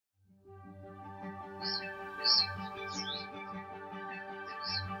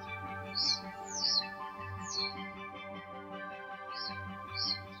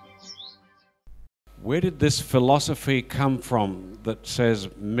Where did this philosophy come from that says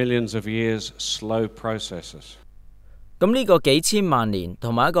millions of years slow processes? 咁呢個幾千萬年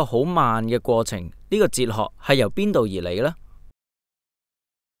同埋一個好慢嘅過程，呢個哲學係由邊度而嚟呢？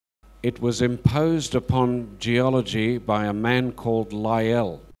 It was imposed upon geology by a man called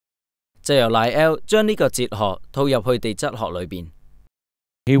Lyell. 就由Lyell將呢個哲學套入去地質學裏邊。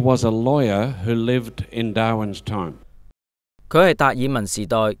He was a lawyer who lived in Darwin's time. 佢係達爾文時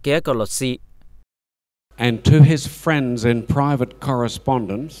代嘅一個律師。And to his friends in private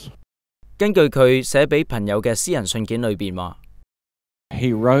correspondence, 根據佢寫俾朋友嘅私人信件裏邊話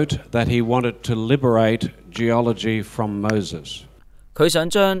he wrote that he wanted to liberate geology from Moses. 佢想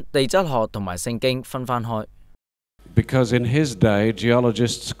將地質學同埋聖經分返開。Because in his day,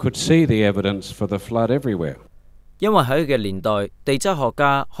 geologists could see the evidence for the flood everywhere. 因為喺佢嘅年代，地質學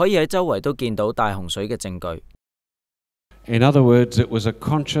家可以喺周圍都見到大洪水嘅證據。In other words, it was a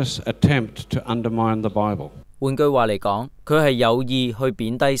conscious attempt to undermine the Bible. 換句話嚟講，佢係有意去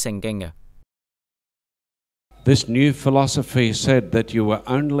貶低聖經嘅。This new philosophy said that you were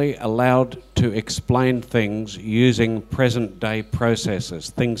only allowed to explain things using present-day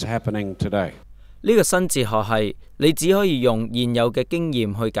processes, things happening today. 呢個新哲學係你只可以用現有嘅經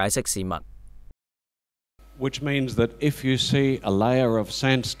驗去解釋事物。Which means that if you see a layer of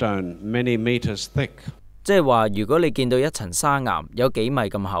sandstone many meters thick, 即係話，如果你見到一層沙岩有幾米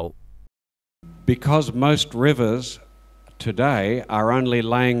咁厚 because most rivers today are only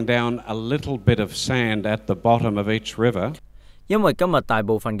laying down a little bit of sand at the bottom of each river, 因為今日大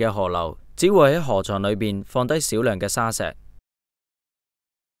部分嘅河流只會喺河床裏邊放低少量嘅沙石。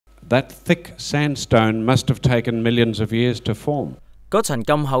that thick sandstone must have taken millions of years to form. 嗰層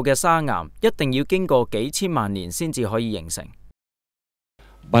咁厚嘅沙岩一定要經過幾千萬年先至可以形成。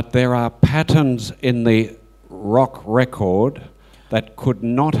But there are patterns in the rock record that could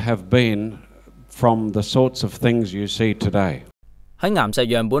not have been from the sorts of things you see today. 喺岩石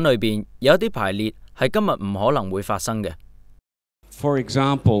樣本裏邊有一啲排列係今日唔可能會發生嘅。For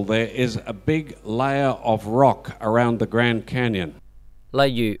example, there is a big layer of rock around the Grand Canyon,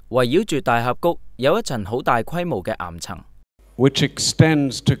 例如圍繞住大峽谷有一層好大規模嘅岩層， which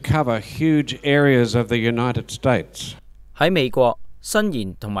extends to cover huge areas of the United States. 喺美國伸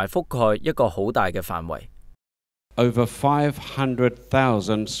延同埋覆蓋一個好大嘅範圍， Over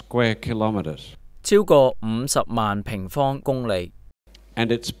 500,000 square kilometers. 超過50萬平方公里， And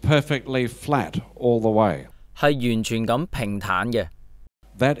it's perfectly flat all the way. 係完全咁平坦嘅。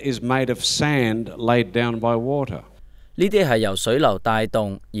 That is made of sand laid down by water. 呢啲係由水流帶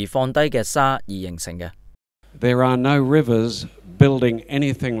動而放低嘅沙而形成嘅。 There are no rivers building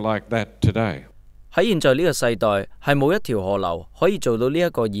anything like that today. 喺現在呢個世代係冇一條河流可以做到呢一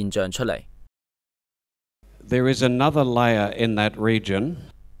個現象出嚟。 There is another layer in that region,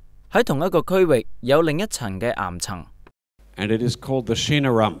 喺同一個區域有另一層嘅岩層， and it is called the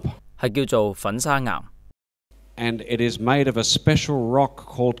Shinarump. 係叫做粉砂岩， And it is made of a special rock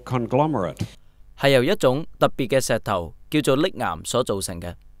called conglomerate. 係由一種特別嘅石頭叫做礫岩所造成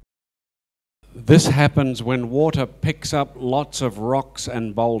嘅。 This happens when water picks up lots of rocks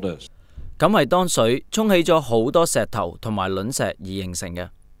and boulders. 咁係當水沖起咗好多石頭同埋卵石而形成嘅，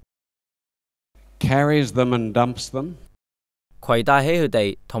 Carries them and dumps them, 攜帶起佢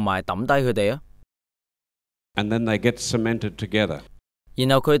哋同埋抌低佢哋啊， and then they get cemented together.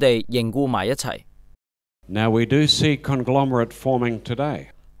 然後佢哋凝固埋一齊。 Now we do see conglomerate forming today,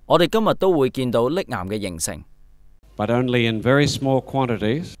 我哋今日都會見到礫岩嘅形成， but only in very small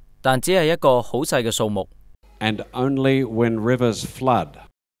quantities, 但只係一個好細嘅數目， and only when rivers flood.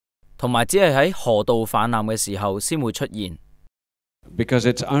 同埋只係喺河道泛濫嘅時候先會出現。 Because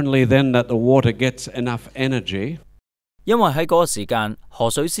it's only then that the water gets enough energy 因為喺嗰個時間，河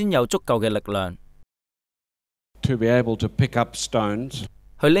水先有足夠嘅力量 to be able to pick up stones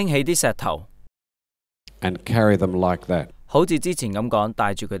去拎起啲石頭， and carry them like that. 好似之前咁講，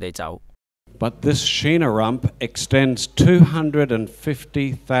帶住佢哋走。 But this Shinarump extends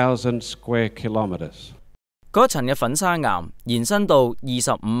 250,000 square kilometers. 嗰層嘅粉砂岩延伸到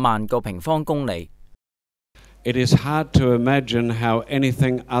25萬個平方公里。 It is hard to imagine how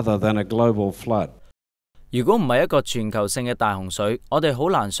anything other than a global flood 如果唔係一個全球性嘅大洪水，我哋好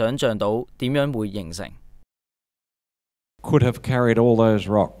難想像到點樣會形成， could have carried all those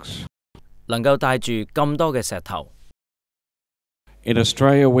rocks. 能夠帶住咁多嘅石頭。 In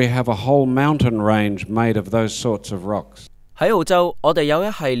Australia, we have a whole mountain range made of those sorts of rocks. 喺澳洲，我哋有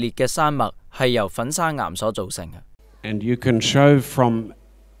一系列嘅山脈係由粉砂岩所造成嘅。 And you can show from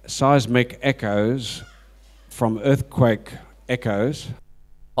seismic echoes, from earthquake echoes,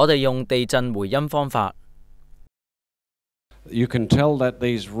 我哋用地震回音方法， you can tell that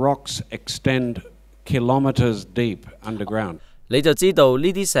these rocks extend kilometers deep underground. 你就知道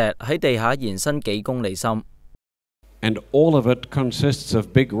呢啲石喺地下延伸幾公里深。And all of it consists of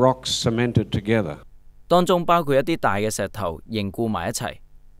big rocks cemented together. 當中包括一啲大嘅石頭凝固埋一齊。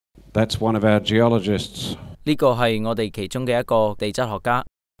That's one of our geologists. 呢個係我哋其中嘅一個地質學家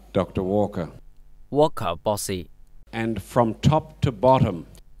Dr. Walker 博士。And from top to bottom,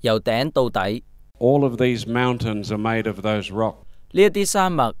 由頂到底 all of these mountains are made of those rocks. 呢一啲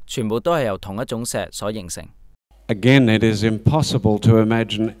山脈全部都係由同一種石所形成。Again, it is impossible to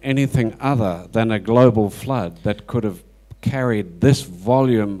imagine anything other than a global flood that could have carried this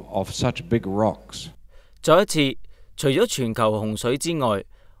volume of such big rocks. 再一次，除咗全球洪水之外，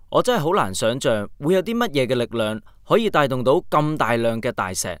我真係好難想像會有啲乜嘢嘅力量可以帶動到咁大量嘅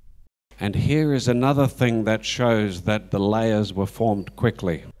大石。And here is another thing that shows that the layers were formed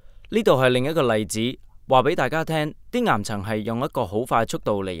quickly. 呢度係另一個例子，話俾大家聽，啲岩層係用一個好快速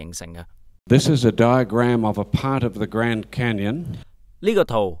度嚟形成嘅。This is a diagram of a part of the Grand Canyon. 呢個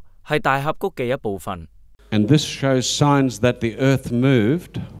圖係大峽谷嘅一部分。And this shows signs that the earth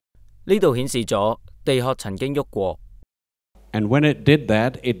moved. 呢度顯示咗地殼曾經喐過。And when it did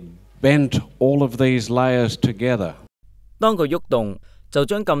that, it bent all of these layers together. 當佢喐動，就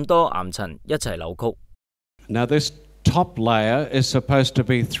將咁多岩層一齊扭曲。Now this top layer is supposed to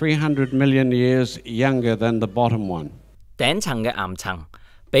be 300 million years younger than the bottom one. 頂層嘅岩層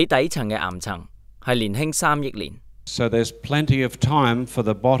比底層嘅岩層係年輕3億年。So there's plenty of time for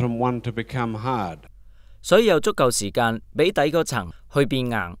the bottom one to become hard. 所以有足夠時間俾底嗰層去變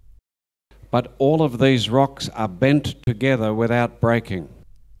硬。But all of these rocks are bent together without breaking.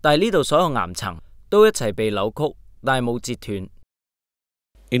 但係呢度所有岩層都一齊被扭曲，但係冇折斷。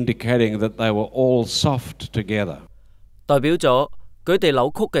Indicating that they were all soft together. 代表咗佢哋扭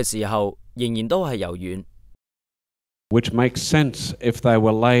曲嘅時候仍然都係柔軟。Which makes sense if they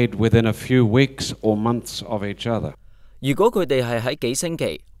were laid within a few weeks or months of each other. 如果佢哋係喺幾星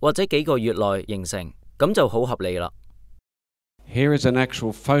期或者幾個月內形成，咁就好合理啦。Here is an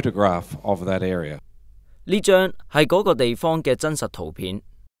actual photograph of that area. 呢張係嗰個地方嘅真實圖片。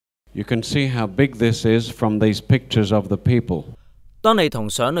You can see how big this is from these pictures of the people. 當你同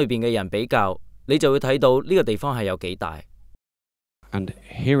相裏邊嘅人比較，你就會睇到呢個地方係有幾大。And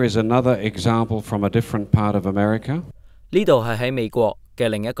here is another example from a different part of America. 呢度係喺美國嘅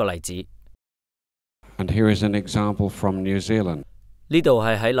另一個例子。And here is an example from New Zealand. 呢度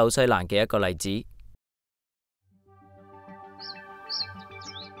係喺紐西蘭嘅一個例子。